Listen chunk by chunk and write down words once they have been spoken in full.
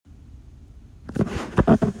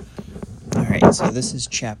So this is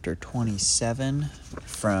Chapter 27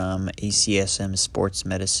 from ACSM Sports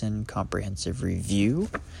Medicine Comprehensive Review,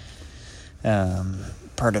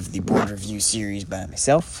 part of the board review series by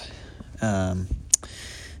myself.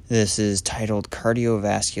 This is titled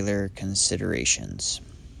Cardiovascular Considerations.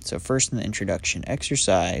 So first in the introduction,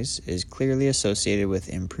 exercise is clearly associated with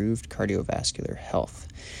improved cardiovascular health.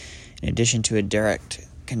 In addition to a direct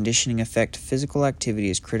conditioning effect, physical activity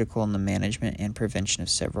is critical in the management and prevention of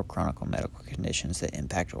several chronic medical conditions that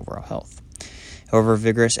impact overall health. However,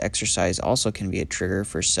 vigorous exercise also can be a trigger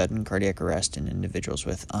for sudden cardiac arrest in individuals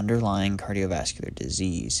with underlying cardiovascular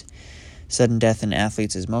disease. Sudden death in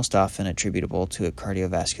athletes is most often attributable to a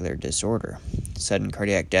cardiovascular disorder. Sudden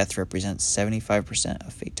cardiac death represents 75%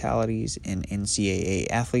 of fatalities in NCAA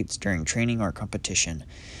athletes during training or competition,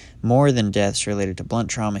 more than deaths related to blunt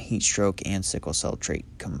trauma, heat stroke, and sickle cell trait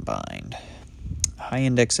combined. A high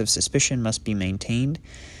index of suspicion must be maintained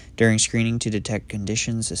during screening to detect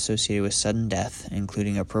conditions associated with sudden death,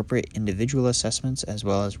 including appropriate individual assessments as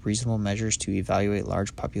well as reasonable measures to evaluate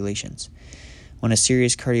large populations. When a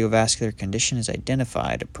serious cardiovascular condition is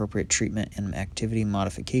identified, appropriate treatment and activity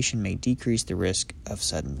modification may decrease the risk of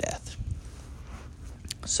sudden death.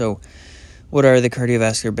 So, what are the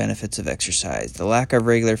cardiovascular benefits of exercise? The lack of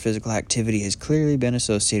regular physical activity has clearly been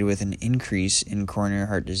associated with an increase in coronary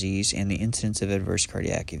heart disease and the incidence of adverse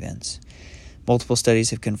cardiac events. Multiple studies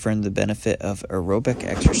have confirmed the benefit of aerobic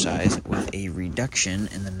exercise with a reduction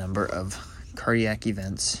in the number of cardiac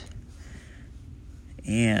events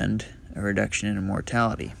and a reduction in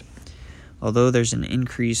mortality. Although there's an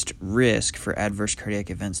increased risk for adverse cardiac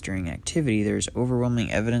events during activity, there is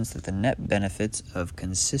overwhelming evidence that the net benefits of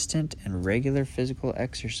consistent and regular physical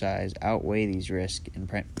exercise outweigh these risks in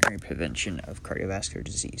primary prevention of cardiovascular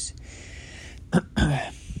disease.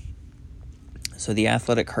 So the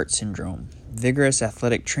athletic heart syndrome. Vigorous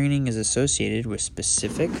athletic training is associated with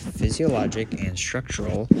specific physiologic and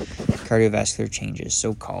structural cardiovascular changes,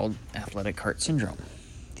 so-called athletic heart syndrome.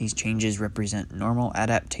 These changes represent normal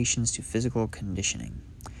adaptations to physical conditioning.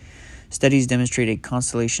 Studies demonstrate a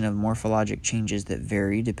constellation of morphologic changes that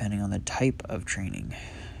vary depending on the type of training.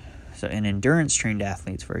 So in endurance-trained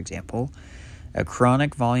athletes, for example, a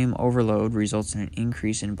chronic volume overload results in an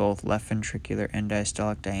increase in both left ventricular end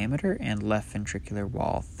diastolic diameter and left ventricular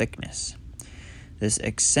wall thickness. This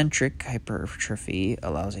eccentric hypertrophy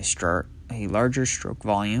allows a larger stroke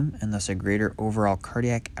volume and thus a greater overall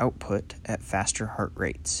cardiac output at faster heart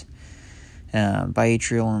rates.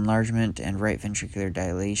 Biatrial enlargement and right ventricular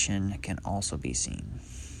dilation can also be seen.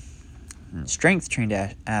 In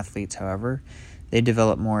strength-trained athletes, however, they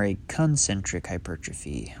develop more a concentric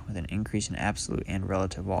hypertrophy with an increase in absolute and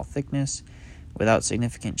relative wall thickness without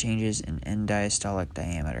significant changes in end diastolic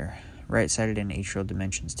diameter. Right-sided and atrial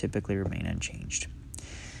dimensions typically remain unchanged.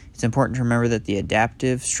 It's important to remember that the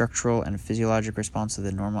adaptive, structural, and physiologic response of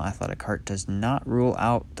the normal athletic heart does not rule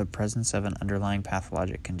out the presence of an underlying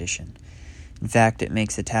pathologic condition. In fact, it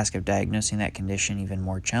makes the task of diagnosing that condition even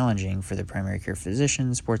more challenging for the primary care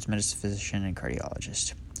physician, sports medicine physician, and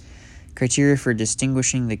cardiologist. Criteria for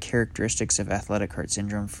distinguishing the characteristics of athletic heart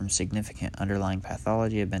syndrome from significant underlying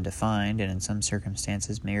pathology have been defined and in some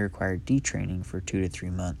circumstances may require detraining for 2 to 3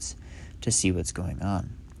 months to see what's going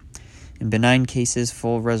on. In benign cases,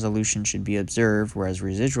 full resolution should be observed, whereas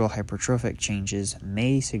residual hypertrophic changes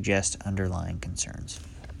may suggest underlying concerns.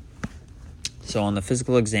 So on the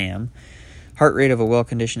physical exam, heart rate of a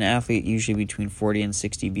well-conditioned athlete usually between 40 and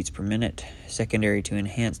 60 beats per minute, secondary to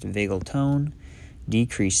enhanced vagal tone,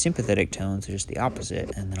 decreased sympathetic tone, so just the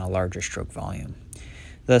opposite, and then a larger stroke volume.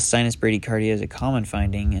 Thus, sinus bradycardia is a common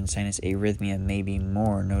finding, and sinus arrhythmia may be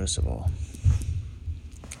more noticeable.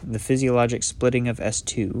 The physiologic splitting of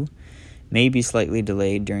S2 may be slightly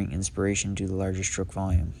delayed during inspiration due to the larger stroke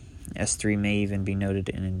volume. S3 may even be noted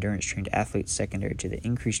in endurance-trained athletes secondary to the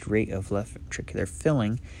increased rate of left ventricular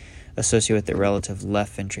filling associated with the relative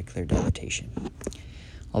left ventricular dilatation.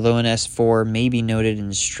 Although an S4 may be noted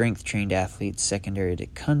in strength-trained athletes secondary to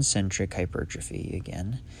concentric hypertrophy,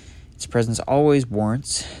 again, its presence always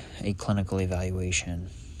warrants a clinical evaluation.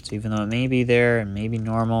 So even though it may be there and may be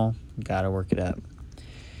normal, you gotta work it up.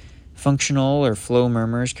 Functional or flow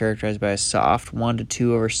murmurs characterized by a soft 1 to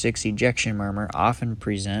 2/6 ejection murmur often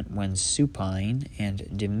present when supine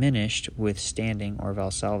and diminished with standing or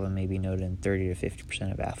Valsalva may be noted in 30 to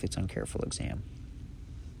 50% of athletes on careful exam.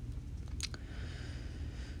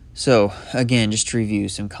 So, again, just to review,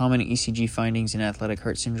 some common ECG findings in athletic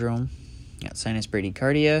heart syndrome. You got sinus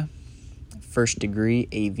bradycardia, first degree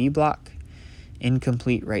AV block,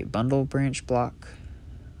 incomplete right bundle branch block,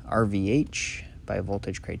 RVH by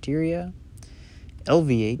voltage criteria,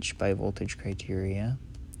 LVH by voltage criteria,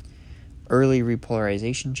 early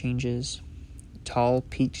repolarization changes, tall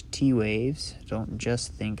peaked T waves, don't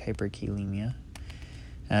just think hyperkalemia,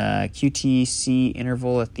 QTc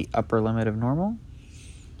interval at the upper limit of normal,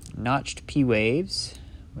 notched P waves,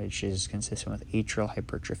 which is consistent with atrial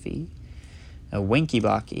hypertrophy, a Wenke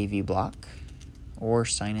block, AV block, or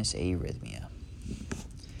sinus arrhythmia.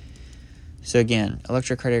 So again,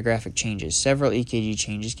 electrocardiographic changes. Several EKG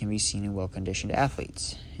changes can be seen in well-conditioned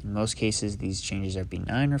athletes. In most cases, these changes are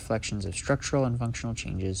benign reflections of structural and functional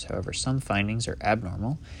changes. However, some findings are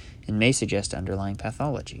abnormal and may suggest underlying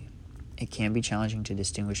pathology. It can be challenging to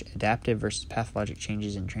distinguish adaptive versus pathologic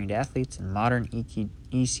changes in trained athletes, and modern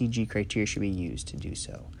ECG criteria should be used to do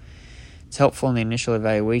so. It's helpful in the initial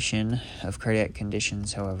evaluation of cardiac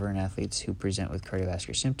conditions, however, in athletes who present with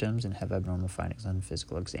cardiovascular symptoms and have abnormal findings on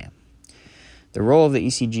physical exam. The role of the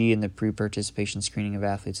ECG in the pre-participation screening of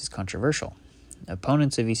athletes is controversial.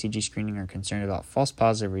 Opponents of ECG screening are concerned about false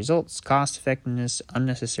positive results, cost effectiveness,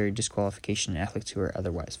 unnecessary disqualification in athletes who are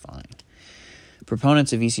otherwise fine.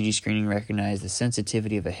 Proponents of ECG screening recognize the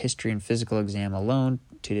sensitivity of a history and physical exam alone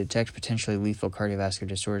to detect potentially lethal cardiovascular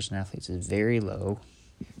disorders in athletes is very low,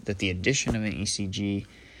 that the addition of an ECG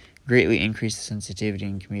greatly increases the sensitivity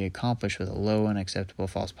and can be accomplished with a low and acceptable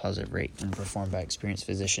false positive rate when performed by experienced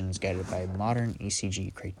physicians guided by modern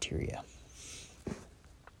ECG criteria.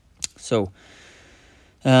 So,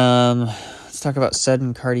 let's talk about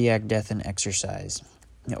sudden cardiac death in exercise.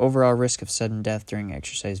 The overall risk of sudden death during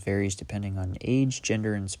exercise varies depending on age,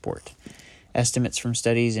 gender, and sport. Estimates from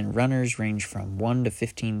studies in runners range from 1 to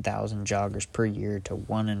 15,000 joggers per year to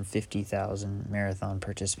 1 in 50,000 marathon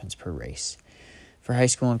participants per race. For high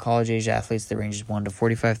school and college-age athletes, the range is 1 to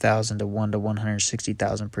 45,000 to 1 to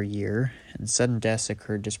 160,000 per year, and sudden deaths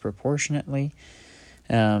occur disproportionately,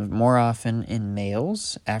 more often in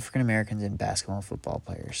males, African Americans, and basketball and football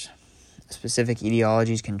players. Specific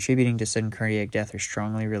etiologies contributing to sudden cardiac death are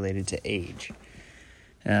strongly related to age.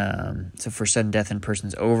 So for sudden death in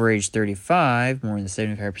persons over age 35, more than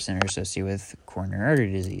 75% are associated with coronary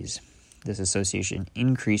artery disease. This association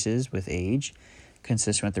increases with age,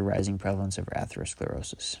 consistent with the rising prevalence of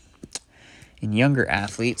atherosclerosis. In younger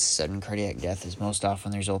athletes, sudden cardiac death is most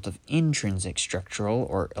often the result of intrinsic structural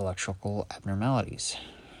or electrical abnormalities.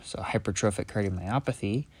 So hypertrophic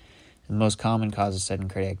cardiomyopathy, the most common cause of sudden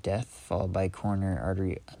cardiac death, followed by coronary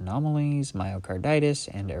artery anomalies, myocarditis,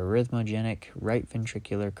 and arrhythmogenic right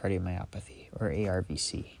ventricular cardiomyopathy, or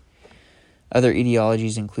ARVC. Other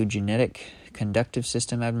etiologies include genetic conductive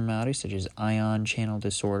system abnormalities such as ion channel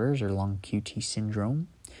disorders or long QT syndrome,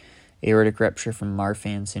 aortic rupture from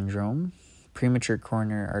Marfan syndrome, premature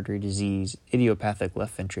coronary artery disease, idiopathic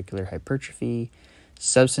left ventricular hypertrophy,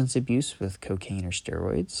 substance abuse with cocaine or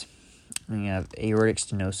steroids. We have aortic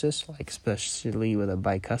stenosis, like especially with a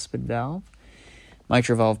bicuspid valve,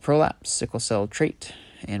 mitral valve prolapse, sickle cell trait,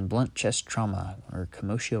 and blunt chest trauma, or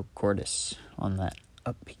commotio cordis, on that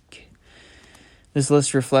up peak. This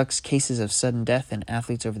list reflects cases of sudden death in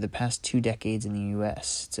athletes over the past 2 decades in the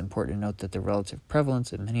U.S. It's important to note that the relative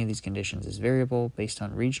prevalence of many of these conditions is variable based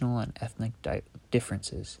on regional and ethnic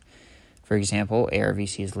differences. For example,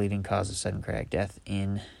 ARVC is the leading cause of sudden cardiac death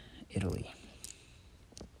in Italy.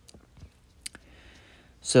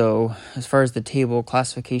 So, as far as the table,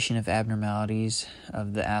 classification of abnormalities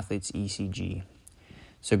of the athlete's ECG.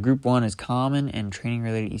 So, group 1 is common and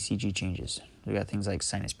training-related ECG changes. We've got things like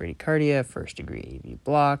sinus bradycardia, first-degree AV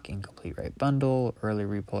block, incomplete right bundle, early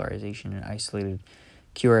repolarization, and isolated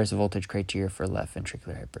QRS voltage criteria for left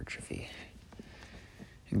ventricular hypertrophy.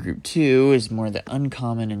 And group 2 is more the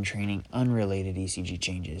uncommon and training unrelated ECG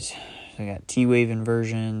changes. So we got T-wave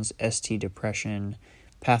inversions, ST depression,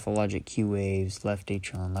 pathologic Q waves, left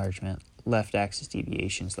atrial enlargement, left axis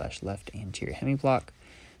deviation / left anterior hemiblock,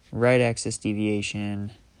 right axis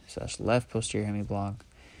deviation / left posterior hemiblock,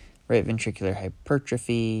 right ventricular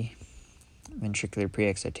hypertrophy, ventricular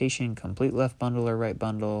preexcitation, complete left bundle or right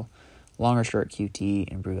bundle, long or short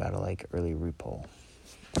QT, and Brugada-like early repol.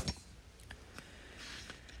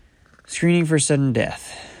 Screening for sudden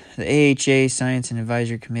death. The AHA Science and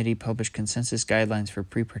Advisory Committee published consensus guidelines for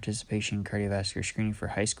pre-participation cardiovascular screening for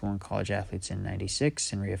high school and college athletes in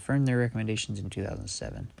 1996 and reaffirmed their recommendations in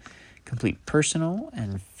 2007. Complete personal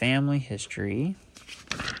and family history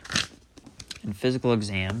and physical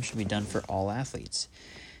exams should be done for all athletes.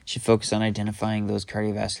 It should focus on identifying those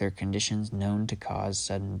cardiovascular conditions known to cause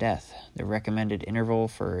sudden death. The recommended interval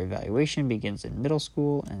for evaluation begins in middle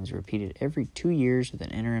school and is repeated every 2 years with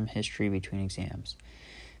an interim history between exams.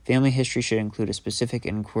 Family history should include a specific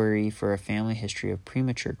inquiry for a family history of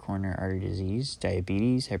premature coronary artery disease,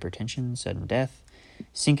 diabetes, hypertension, sudden death,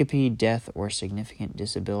 syncope, death, or significant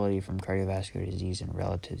disability from cardiovascular disease in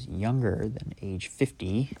relatives younger than age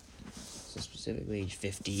 50, so specifically age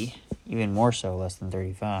 50, even more so less than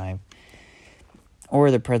 35, or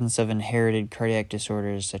the presence of inherited cardiac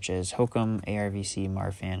disorders such as HOCM, ARVC,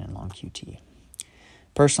 Marfan, and long QT.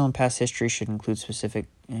 Personal and past history should include specific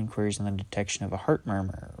inquiries on the detection of a heart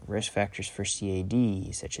murmur, risk factors for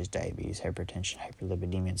CAD, such as diabetes, hypertension,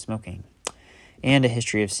 hyperlipidemia, and smoking, and a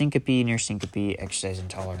history of syncope, near syncope, exercise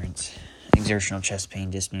intolerance, exertional chest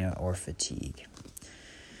pain, dyspnea, or fatigue.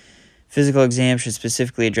 Physical exam should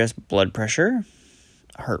specifically address blood pressure,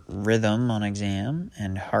 heart rhythm on exam,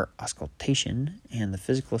 and heart auscultation, and the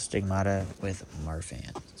physical stigmata with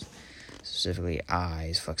Marfan, specifically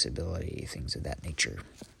eyes, flexibility, things of that nature.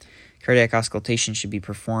 Cardiac auscultation should be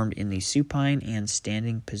performed in the supine and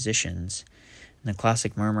standing positions. And the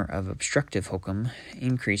classic murmur of obstructive HOCM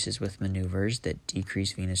increases with maneuvers that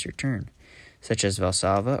decrease venous return, such as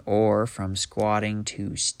Valsalva or from squatting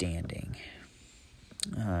to standing.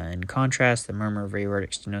 In contrast, the murmur of aortic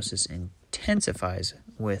stenosis intensifies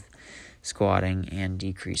with squatting and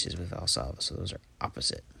decreases with Valsalva, so those are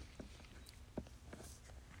opposite.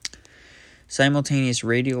 Simultaneous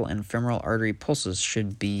radial and femoral artery pulses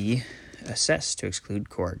should be assessed to exclude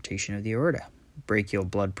coarctation of the aorta. Brachial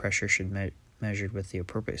blood pressure should be measured with the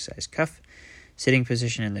appropriate size cuff. Sitting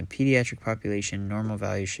position in the pediatric population, normal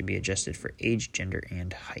values should be adjusted for age, gender,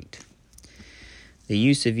 and height. The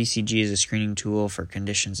use of ECG as a screening tool for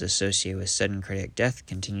conditions associated with sudden cardiac death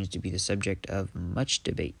continues to be the subject of much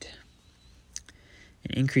debate.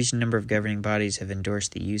 An increasing number of governing bodies have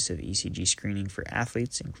endorsed the use of ECG screening for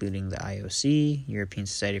athletes, including the IOC, European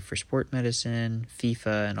Society for Sport Medicine,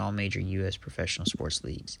 FIFA, and all major U.S. professional sports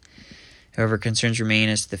leagues. However, concerns remain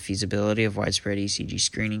as to the feasibility of widespread ECG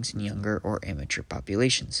screenings in younger or amateur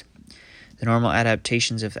populations. The normal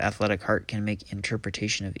adaptations of the athletic heart can make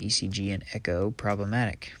interpretation of ECG and echo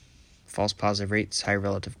problematic. False positive rates, high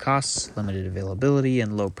relative costs, limited availability,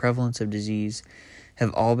 and low prevalence of disease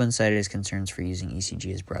have all been cited as concerns for using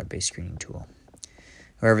ECG as a broad-based screening tool.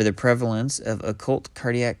 However, the prevalence of occult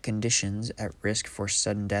cardiac conditions at risk for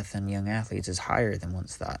sudden death in young athletes is higher than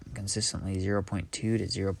once thought, consistently 0.2 to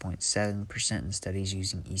 0.7% in studies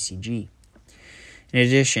using ECG. In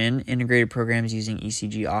addition, integrated programs using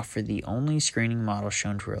ECG offer the only screening model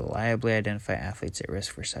shown to reliably identify athletes at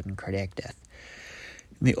risk for sudden cardiac death,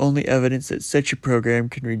 and the only evidence that such a program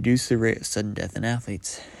can reduce the rate of sudden death in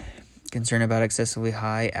athletes. Concern about excessively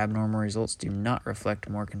high abnormal results do not reflect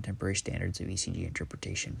more contemporary standards of ECG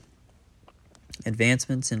interpretation.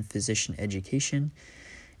 Advancements in physician education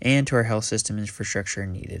and to our health system infrastructure are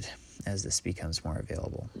needed as this becomes more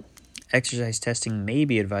available. Exercise testing may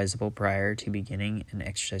be advisable prior to beginning an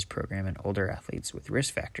exercise program in older athletes with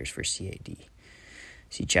risk factors for CAD.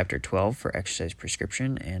 See Chapter 12 for exercise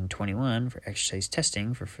prescription and 21 for exercise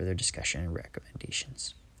testing for further discussion and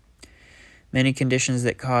recommendations. Many conditions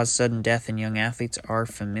that cause sudden death in young athletes are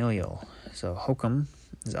familial. So HOCM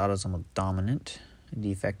is autosomal dominant, a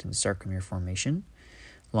defect in sarcomere formation.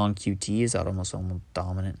 Long QT is autosomal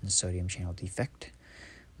dominant and sodium channel defect.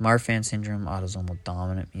 Marfan syndrome, autosomal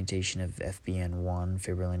dominant mutation of FBN1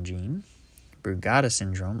 fibrillin gene. Brugada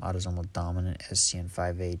syndrome, autosomal dominant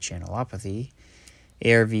SCN5A channelopathy.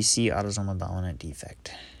 ARVC, autosomal dominant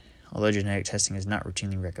defect. Although genetic testing is not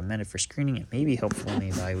routinely recommended for screening, it may be helpful in the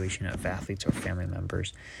evaluation of athletes or family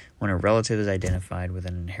members when a relative is identified with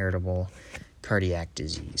an inheritable cardiac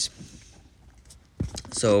disease.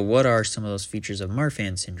 So what are some of those features of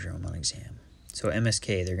Marfan syndrome on exam? So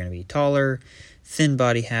MSK, they're going to be taller, thin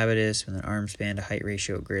body habitus with an arm span to height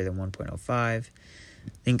ratio greater than 1.05.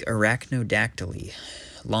 Think arachnodactyly,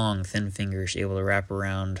 long, thin fingers able to wrap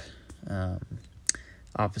around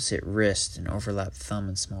opposite wrist and overlap thumb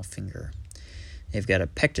and small finger. They've got a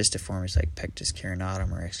pectus deformity like pectus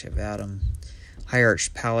carinatum or excavatum, high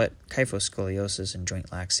arched palate, kyphoscoliosis, and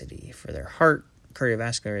joint laxity. For their heart,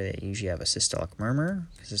 cardiovascular, they usually have a systolic murmur,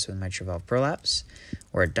 consistent with mitral valve prolapse,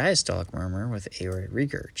 or a diastolic murmur with aortic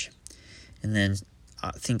regurg. And then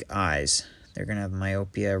think eyes. They're going to have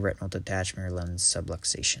myopia, retinal detachment, or lens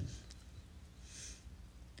subluxation.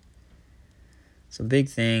 So big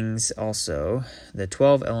things also, the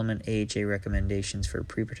 12-element AHA recommendations for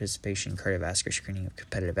pre-participation cardiovascular screening of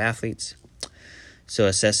competitive athletes. So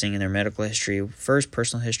assessing in their medical history, first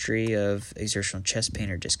personal history of exertional chest pain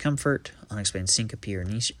or discomfort, unexplained syncope or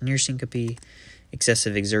near syncope,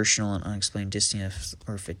 excessive exertional and unexplained dyspnea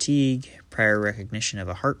or fatigue, prior recognition of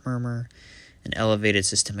a heart murmur, and elevated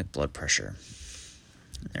systemic blood pressure.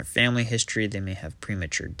 In their family history, they may have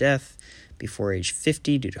premature death before age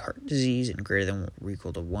 50 due to heart disease and greater than or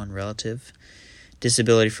equal to one relative.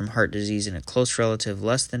 disability from heart disease in a close relative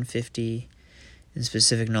less than 50, and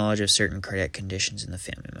specific knowledge of certain cardiac conditions in the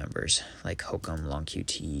family members, like HOCM, long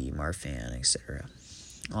QT, Marfan, etc.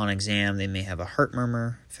 On exam, they may have a heart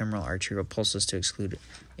murmur, femoral arterial pulses to exclude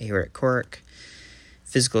aortic coric,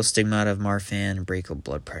 physical stigmata of Marfan, and brachial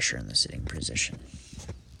blood pressure in the sitting position.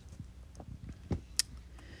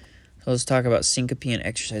 So let's talk about syncope and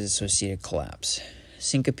exercise-associated collapse.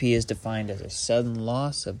 Syncope is defined as a sudden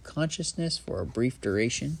loss of consciousness for a brief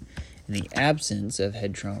duration in the absence of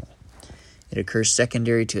head trauma. It occurs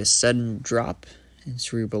secondary to a sudden drop in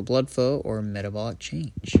cerebral blood flow or metabolic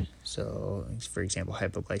change. So, for example,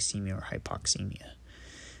 hypoglycemia or hypoxemia.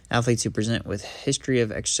 Athletes who present with history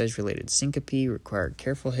of exercise-related syncope require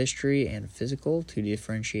careful history and physical to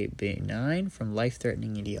differentiate benign from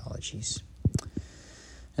life-threatening etiologies.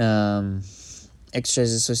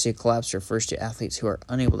 Exercise-associated collapse refers to athletes who are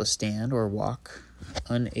unable to stand or walk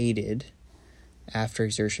unaided after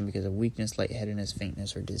exertion because of weakness, lightheadedness,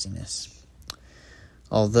 faintness, or dizziness.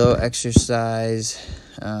 Although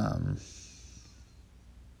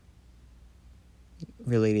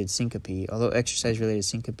exercise-related syncope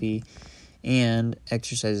and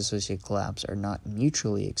exercise-associated collapse are not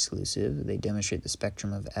mutually exclusive, they demonstrate the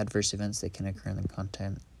spectrum of adverse events that can occur in the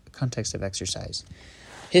context of exercise.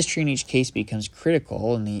 History in each case becomes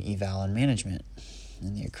critical in the eval and management,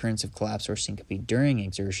 and the occurrence of collapse or syncope during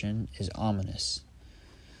exertion is ominous.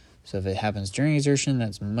 So if it happens during exertion,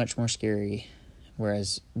 that's much more scary,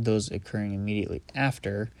 whereas those occurring immediately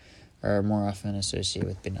after are more often associated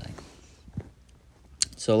with benign.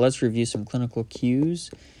 So let's review some clinical cues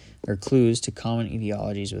or clues to common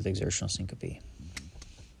etiologies with exertional syncope.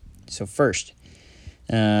 So first,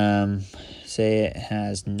 say it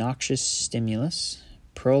has noxious stimulus,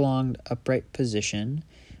 prolonged upright position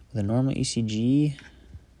with a normal ECG,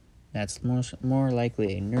 that's more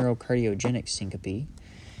likely a neurocardiogenic syncope,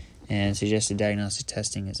 and suggested diagnostic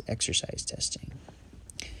testing is exercise testing.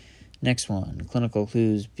 Next one, clinical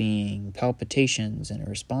clues being palpitations and a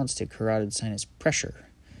response to carotid sinus pressure.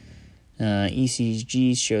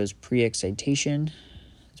 ECG shows pre-excitation.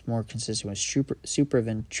 It's more consistent with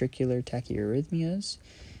supraventricular tachyarrhythmias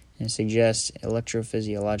and suggests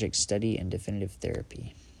electrophysiologic study and definitive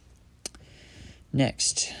therapy.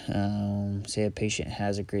 Next, say a patient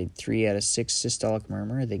has a grade 3 out of 6 systolic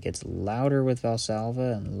murmur that gets louder with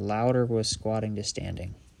Valsalva and louder with squatting to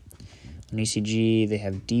standing. On ECG, they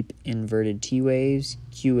have deep inverted T waves,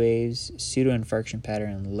 Q waves, pseudoinfarction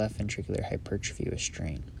pattern, and left ventricular hypertrophy with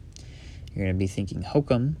strain. You're going to be thinking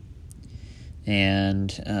HOCM,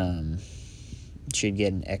 and should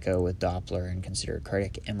get an echo with Doppler and consider a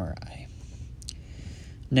cardiac MRI.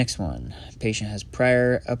 Next one, patient has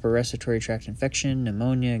prior upper respiratory tract infection,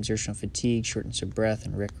 pneumonia, exertional fatigue, shortness of breath,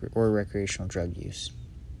 and recreational drug use.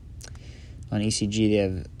 On ECG, they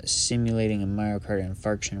have simulating a myocardial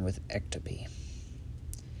infarction with ectopy.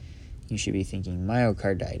 You should be thinking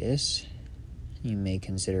myocarditis. You may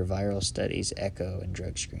consider viral studies, echo, and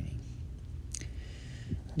drug screening.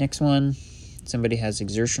 Next one, somebody has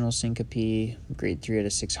exertional syncope, grade 3 out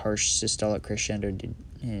of 6 harsh systolic crescendo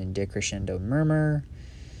and decrescendo murmur,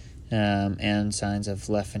 and signs of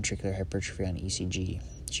left ventricular hypertrophy on ECG. You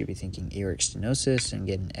should be thinking aortic stenosis and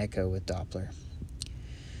get an echo with Doppler.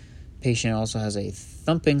 Patient also has a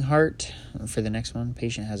thumping heart. For the next one,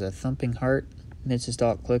 patient has a thumping heart,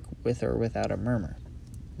 mid-systolic click with or without a murmur.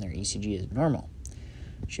 Their ECG is normal.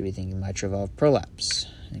 Should be thinking mitral valve prolapse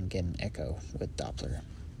and get an echo with Doppler.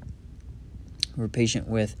 We're a patient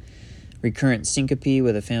with recurrent syncope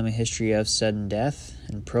with a family history of sudden death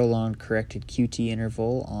and prolonged corrected QT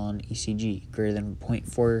interval on ECG, greater than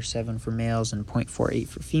 0.47 for males and 0.48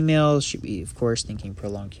 for females. Should be, of course, thinking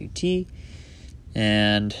prolonged QT,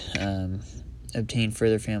 and obtain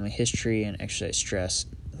further family history and exercise stress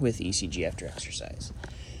with ECG after exercise.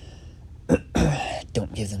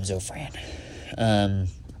 Don't give them Zofran.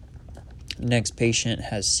 Next patient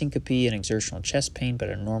has syncope and exertional chest pain, but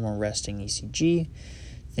a normal resting ECG.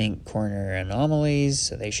 Think coronary anomalies,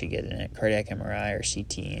 so they should get a cardiac MRI or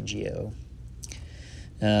CT angio.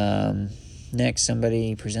 Next,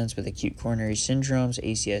 somebody presents with acute coronary syndromes,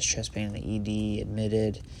 ACS, chest pain in the ED,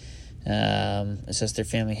 admitted. Assess their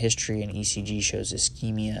family history, and ECG shows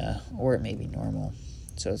ischemia, or it may be normal.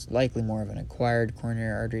 So it's likely more of an acquired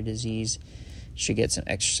coronary artery disease. Should get some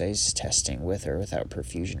exercise testing with or without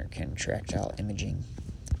perfusion or contractile imaging.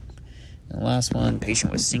 And the last one,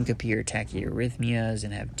 patient with syncope or tachyarrhythmias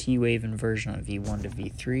and have T-wave inversion on V1 to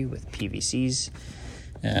V3 with PVCs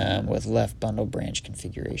with left bundle branch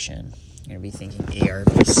configuration. You're going to be thinking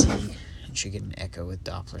ARVC and should get an echo with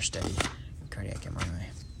Doppler study, cardiac MRI.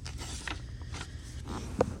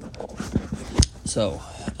 So,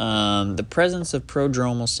 the presence of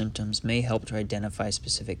prodromal symptoms may help to identify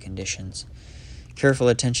specific conditions. Careful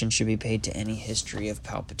attention should be paid to any history of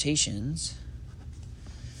palpitations,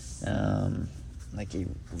 like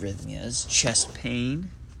arrhythmias, chest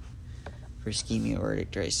pain for ischemia or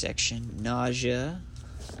aortic dissection, nausea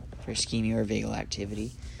for ischemia or vagal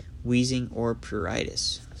activity, wheezing or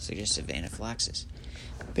pruritus, suggestive of anaphylaxis.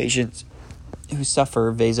 Patients who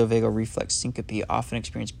suffer vasovagal reflex syncope often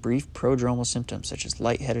experience brief prodromal symptoms such as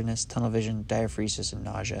lightheadedness, tunnel vision, diaphoresis, and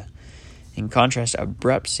nausea. In contrast,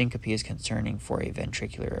 abrupt syncope is concerning for a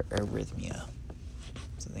ventricular arrhythmia.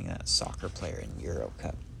 Something that soccer player in Euro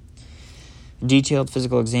Cup. Detailed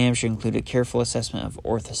physical exam should include a careful assessment of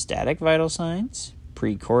orthostatic vital signs,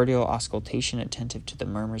 precordial auscultation attentive to the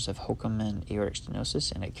murmurs of Hocum and aortic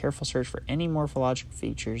stenosis, and a careful search for any morphologic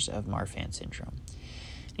features of Marfan syndrome.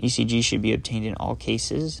 ECG should be obtained in all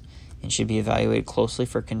cases and should be evaluated closely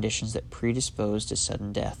for conditions that predispose to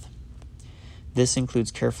sudden death. This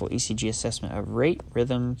includes careful ECG assessment of rate,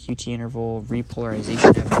 rhythm, QT interval,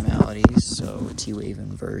 repolarization abnormalities, so T-wave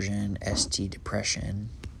inversion, ST depression,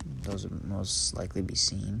 those would most likely be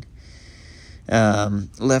seen.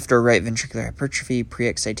 Left or right ventricular hypertrophy,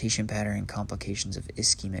 pre-excitation pattern, and complications of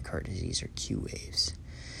ischemic heart disease or Q waves.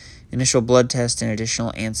 Initial blood tests and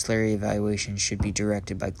additional ancillary evaluations should be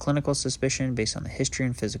directed by clinical suspicion based on the history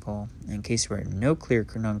and physical. In case where no clear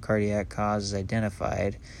non-cardiac cause is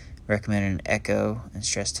identified, recommend an echo and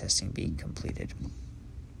stress testing be completed.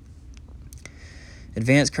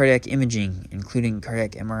 Advanced cardiac imaging, including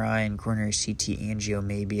cardiac MRI and coronary CT angio,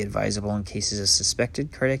 may be advisable in cases of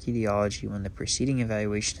suspected cardiac etiology when the preceding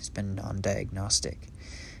evaluation has been non-diagnostic.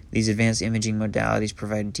 These advanced imaging modalities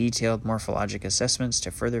provide detailed morphologic assessments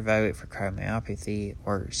to further evaluate for cardiomyopathy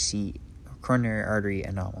or coronary artery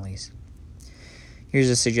anomalies. Here's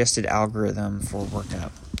a suggested algorithm for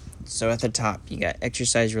workup. So at the top, you got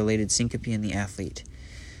exercise-related syncope in the athlete.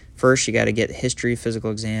 First, you got to get history,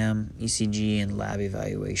 physical exam, ECG, and lab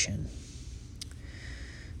evaluation.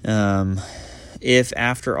 If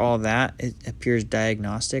after all that it appears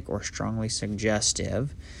diagnostic or strongly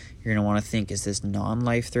suggestive, you're going to want to think, is this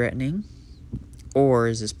non-life-threatening or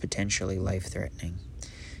is this potentially life-threatening?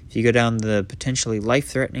 If you go down the potentially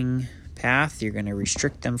life-threatening path, you're going to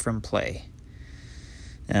restrict them from play.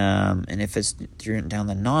 And if it's down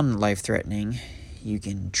the non-life-threatening, you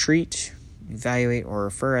can treat, evaluate, or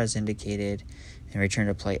refer as indicated, and return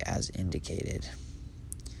to play as indicated.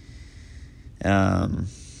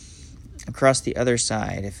 Across the other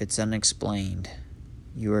side, if it's unexplained,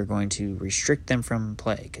 you are going to restrict them from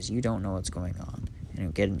play because you don't know what's going on, and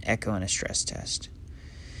you'll get an echo and a stress test.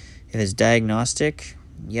 If it's diagnostic,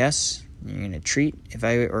 yes, you're going to treat,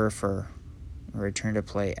 evaluate, or refer, or return to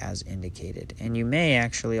play as indicated. And you may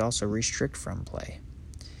actually also restrict from play.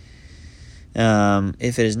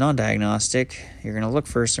 If it is non-diagnostic, you're going to look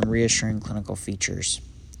for some reassuring clinical features.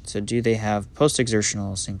 So do they have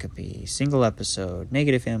post-exertional syncope, single episode,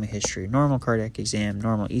 negative family history, normal cardiac exam,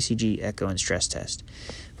 normal ECG, echo, and stress test?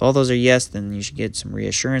 If all those are yes, then you should get some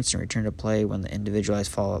reassurance and return to play when the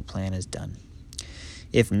individualized follow-up plan is done.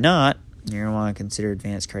 If not, you're going to want to consider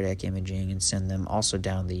advanced cardiac imaging and send them also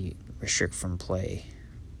down the restrict from play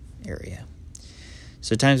area.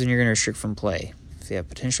 So times when you're going to restrict from play, if they have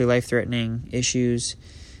potentially life-threatening issues,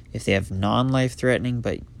 if they have non-life-threatening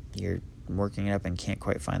but you're working it up and can't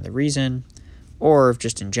quite find the reason, or if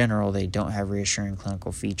just in general they don't have reassuring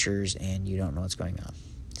clinical features and you don't know what's going on.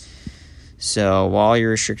 So while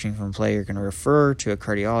you're restricting from play, you're going to refer to a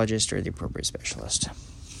cardiologist or the appropriate specialist.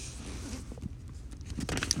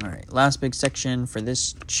 All right, last big section for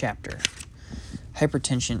this chapter.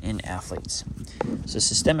 Hypertension in athletes. So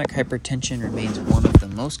systemic hypertension remains one of the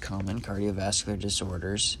most common cardiovascular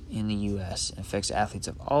disorders in the U.S. and affects athletes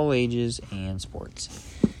of all ages and sports.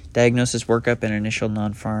 Diagnosis, workup, and initial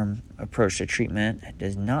non-pharm approach to treatment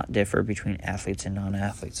does not differ between athletes and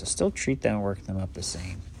non-athletes, so still treat them and work them up the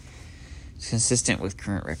same. It's consistent with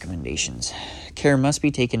current recommendations. Care must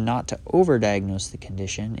be taken not to overdiagnose the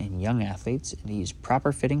condition in young athletes and to use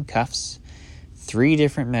proper fitting cuffs, 3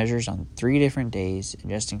 different measures on 3 different days,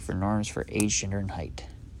 adjusting for norms for age, gender, and height.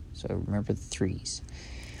 So remember the 3s.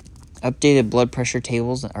 Updated blood pressure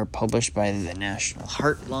tables are published by the National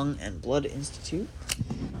Heart, Lung, and Blood Institute.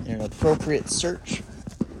 And an appropriate search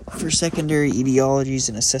for secondary etiologies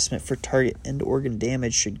and assessment for target end organ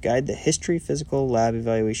damage should guide the history, physical, lab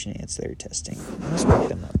evaluation, and ancillary testing. Let's work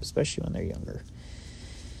them up, especially when they're younger.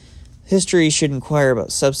 History should inquire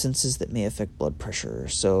about substances that may affect blood pressure,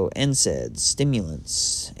 so NSAIDs,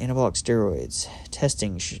 stimulants, anabolic steroids.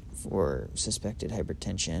 Testing for suspected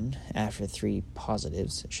hypertension after 3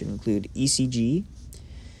 positives should include ECG,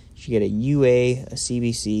 You get a UA, a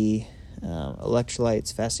CBC,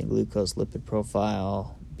 electrolytes, fasting glucose, lipid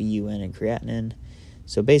profile, BUN, and creatinine.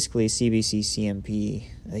 So basically CBC, CMP,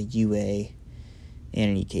 a UA,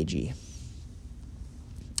 and an EKG.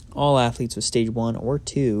 All athletes with stage 1 or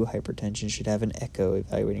 2 hypertension should have an echo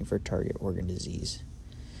evaluating for target organ disease.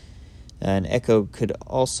 An echo could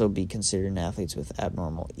also be considered in athletes with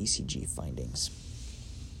abnormal ECG findings.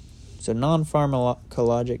 So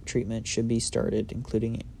non-pharmacologic treatment should be started,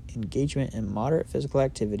 including engagement in moderate physical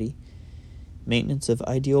activity, maintenance of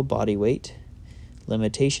ideal body weight,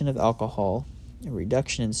 limitation of alcohol, a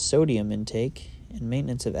reduction in sodium intake, and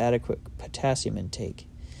maintenance of adequate potassium intake,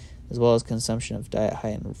 as well as consumption of diet high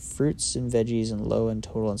in fruits and veggies and low in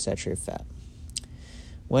total unsaturated fat.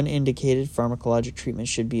 When indicated, pharmacologic treatment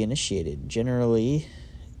should be initiated. Generally,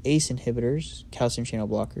 ACE inhibitors, calcium channel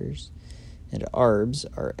blockers, and ARBs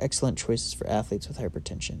are excellent choices for athletes with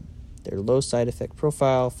hypertension. Their low side effect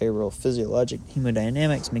profile, favorable physiologic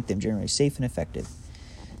hemodynamics make them generally safe and effective.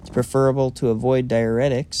 It's preferable to avoid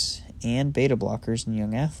diuretics and beta blockers in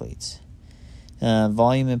young athletes.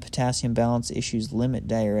 Volume and potassium balance issues limit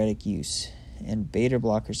diuretic use, and beta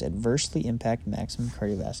blockers adversely impact maximum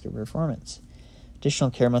cardiovascular performance. Additional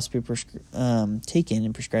care must be taken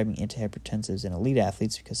in prescribing antihypertensives in elite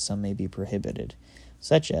athletes because some may be prohibited,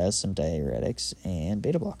 such as some diuretics and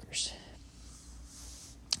beta blockers.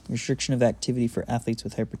 Restriction of activity for athletes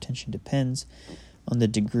with hypertension depends on the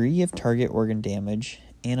degree of target organ damage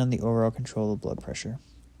and on the overall control of blood pressure.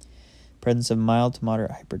 Presence of mild to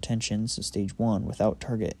moderate hypertension, so stage 1, without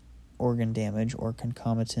target organ damage or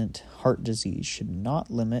concomitant heart disease should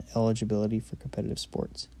not limit eligibility for competitive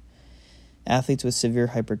sports. Athletes with severe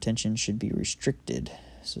hypertension should be restricted,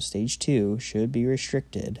 so stage 2 should be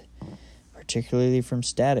restricted, particularly from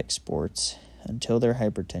static sports, until their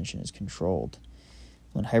hypertension is controlled.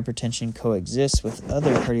 When hypertension coexists with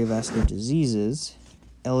other cardiovascular diseases,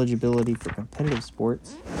 eligibility for competitive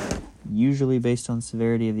sports, usually based on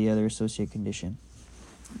severity of the other associated condition.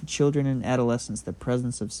 In children and adolescents, the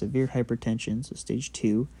presence of severe hypertension, so stage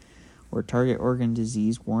 2, or target organ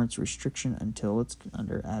disease warrants restriction until it's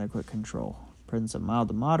under adequate control. Presence of mild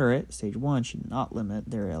to moderate, stage 1, should not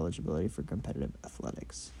limit their eligibility for competitive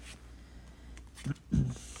athletics.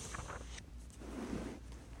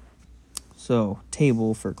 So,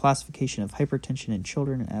 table for classification of hypertension in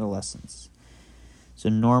children and adolescents. So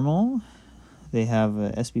normal, they have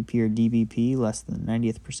a SBP or DBP less than the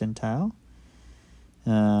 90th percentile.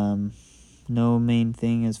 No main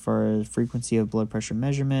thing as far as frequency of blood pressure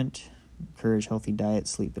measurement. Encourage healthy diet,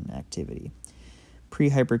 sleep, and activity.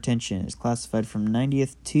 Pre-hypertension is classified from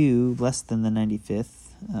 90th to less than the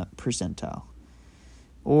 95th percentile.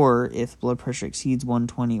 Or if blood pressure exceeds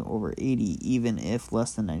 120 over 80, even if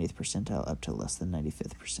less than 90th percentile up to less than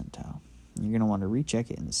 95th percentile. You're going to want to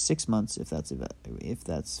recheck it in 6 months if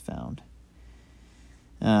that's found.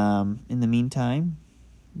 In the meantime,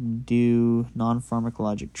 do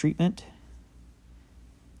non-pharmacologic treatment.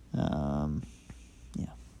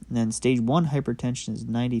 And then stage 1 hypertension is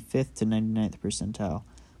 95th to 99th percentile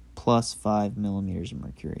plus 5 millimeters of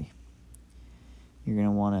mercury. You're going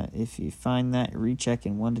to want to, if you find that, recheck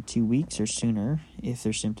in 1 to 2 weeks or sooner if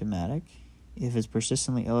they're symptomatic. If it's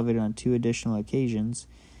persistently elevated on 2 additional occasions,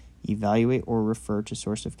 evaluate or refer to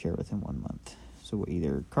source of care within 1 month. So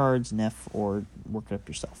either cards, NEF, or work it up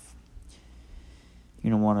yourself.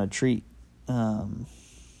 You're going to want to treat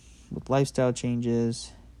with lifestyle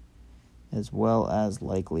changes as well as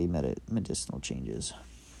likely medicinal changes.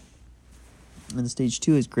 And stage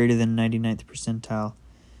 2 is greater than 99th percentile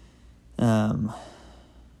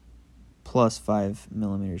plus 5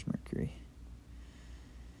 millimeters mercury.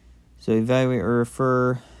 So evaluate or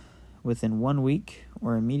refer within 1 week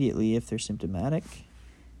or immediately if they're symptomatic.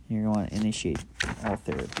 You're going to want to initiate all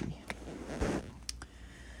therapy.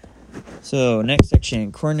 So, next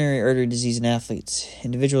section, coronary artery disease in athletes.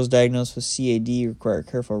 Individuals diagnosed with CAD require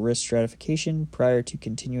careful risk stratification prior to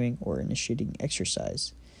continuing or initiating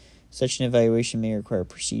exercise. Such an evaluation may require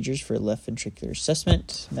procedures for left ventricular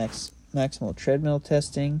assessment, maximal treadmill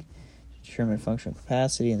testing, determine functional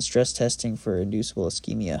capacity, and stress testing for inducible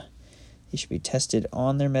ischemia. They should be tested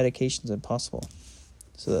on their medications if possible.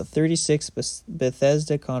 So the 36th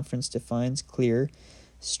Bethesda Conference defines clear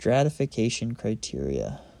stratification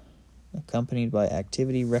criteria, accompanied by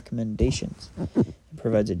activity recommendations. It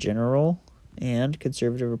provides a general and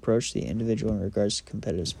conservative approach to the individual in regards to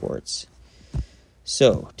competitive sports.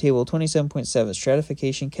 So, Table 27.7,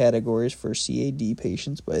 stratification categories for CAD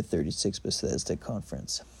patients by 36th Bethesda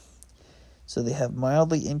Conference. So they have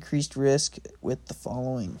mildly increased risk with the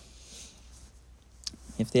following.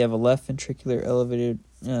 if they have a left ventricular elevated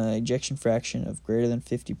ejection fraction of greater than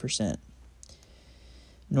 50%.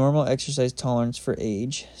 Normal exercise tolerance for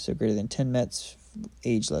age, so greater than 10 METs,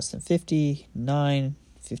 age less than 50, 9,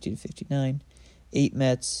 50 to 59, 8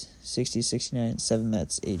 METs, 60 to 69, 7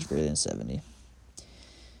 METs, age greater than 70.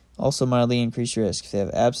 Also mildly increased risk if they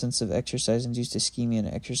have absence of exercise-induced ischemia and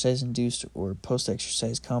exercise-induced or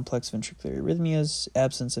post-exercise complex ventricular arrhythmias,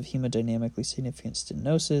 absence of hemodynamically significant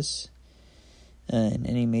stenosis, and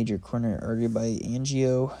any major coronary artery by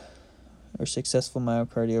angio, or successful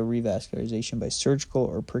myocardial revascularization by surgical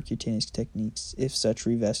or percutaneous techniques if such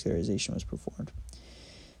revascularization was performed.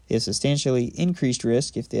 They have substantially increased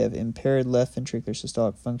risk if they have impaired left ventricular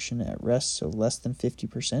systolic function at rest, so less than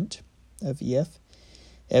 50% of EF,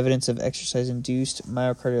 evidence of exercise-induced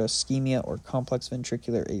myocardial ischemia or complex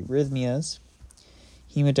ventricular arrhythmias,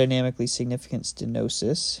 hemodynamically significant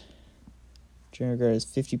stenosis, generally regarded as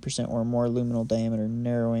 50% or more luminal diameter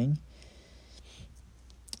narrowing,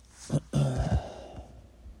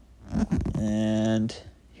 and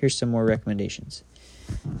here's some more recommendations.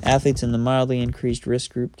 Athletes in the mildly increased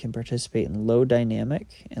risk group can participate in low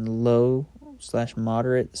dynamic and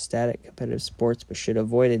low/moderate static competitive sports, but should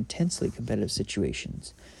avoid intensely competitive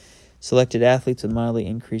situations. Selected athletes with mildly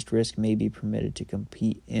increased risk may be permitted to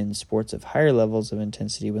compete in sports of higher levels of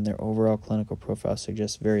intensity when their overall clinical profile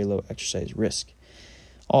suggests very low exercise risk.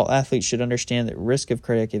 All athletes should understand that risk of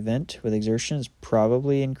cardiac event with exertion is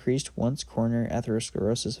probably increased once coronary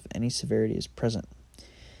atherosclerosis of any severity is present.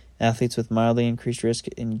 Athletes with mildly increased risk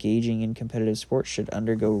engaging in competitive sports should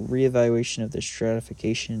undergo reevaluation of their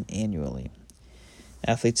stratification annually.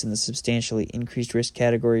 Athletes in the substantially increased risk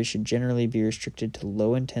category should generally be restricted to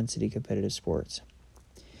low-intensity competitive sports.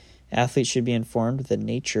 Athletes should be informed of the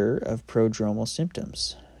nature of prodromal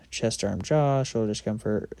symptoms, chest, arm, jaw, shoulder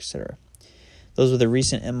discomfort, etc. Those with a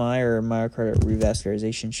recent MI or myocardial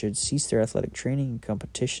revascularization should cease their athletic training and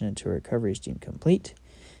competition until recovery is deemed complete.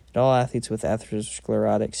 And all athletes with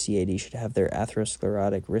atherosclerotic CAD should have their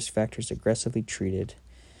atherosclerotic risk factors aggressively treated.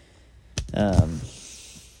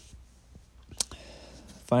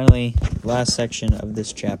 Finally, last section of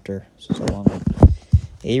this chapter, this is a long one,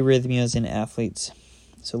 arrhythmias in athletes.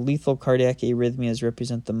 So lethal cardiac arrhythmias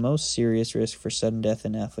represent the most serious risk for sudden death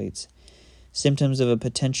in athletes. Symptoms of a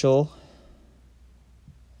potential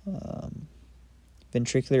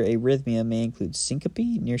ventricular arrhythmia may include syncope,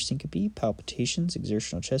 near syncope, palpitations,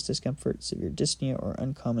 exertional chest discomfort, severe dyspnea, or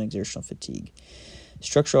uncommon exertional fatigue.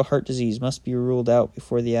 Structural heart disease must be ruled out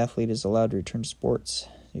before the athlete is allowed to return to sports.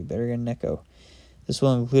 You better get an echo. This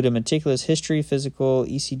will include a meticulous history, physical,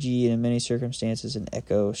 ECG, and in many circumstances an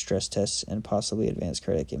echo, stress tests, and possibly advanced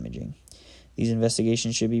cardiac imaging. These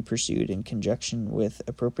investigations should be pursued in conjunction with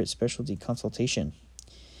appropriate specialty consultation.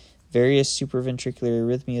 Various supraventricular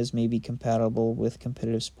arrhythmias may be compatible with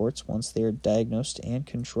competitive sports once they are diagnosed and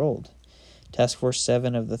controlled. Task Force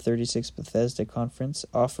 7 of the 36th Bethesda Conference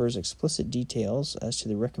offers explicit details as to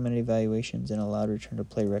the recommended evaluations and allowed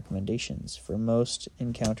return-to-play recommendations for most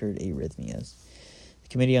encountered arrhythmias. The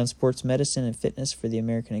Committee on Sports Medicine and Fitness for the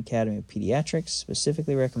American Academy of Pediatrics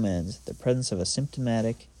specifically recommends that the presence of a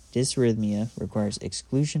symptomatic dysrhythmia requires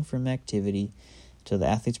exclusion from activity until the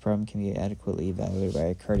athlete's problem can be adequately evaluated by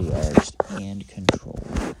a cardiologist and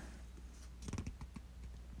controlled.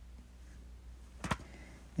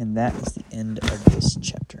 And that is the end of this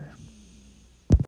chapter.